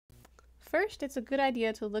First, it's a good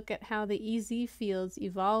idea to look at how the EZ fields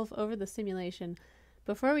evolve over the simulation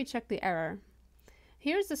before we check the error.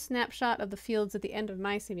 Here's a snapshot of the fields at the end of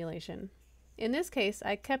my simulation. In this case,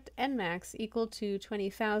 I kept Nmax equal to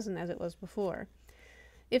 20,000 as it was before.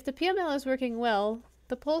 If the PML is working well,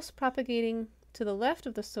 the pulse propagating to the left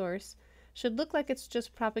of the source should look like it's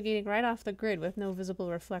just propagating right off the grid with no visible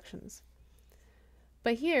reflections.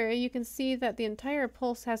 But here you can see that the entire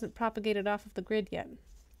pulse hasn't propagated off of the grid yet.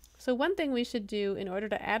 So one thing we should do in order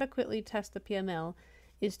to adequately test the PML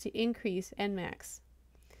is to increase Nmax.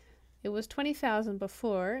 It was 20,000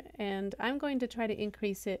 before, and I'm going to try to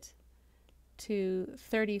increase it to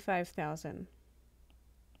 35,000.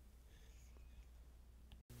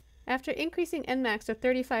 After increasing Nmax to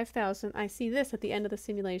 35,000, I see this at the end of the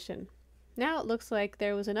simulation. Now it looks like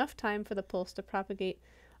there was enough time for the pulse to propagate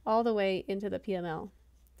all the way into the PML.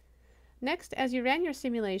 Next, as you ran your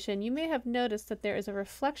simulation, you may have noticed that there is a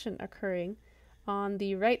reflection occurring on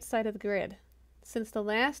the right side of the grid, since the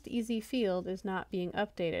last EZ field is not being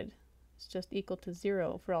updated. It's just equal to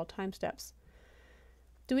 0 for all time steps.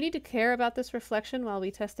 Do we need to care about this reflection while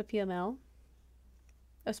we test the PML?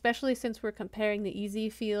 Especially since we're comparing the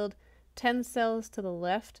EZ field 10 cells to the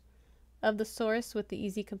left of the source with the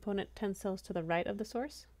EZ component 10 cells to the right of the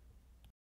source?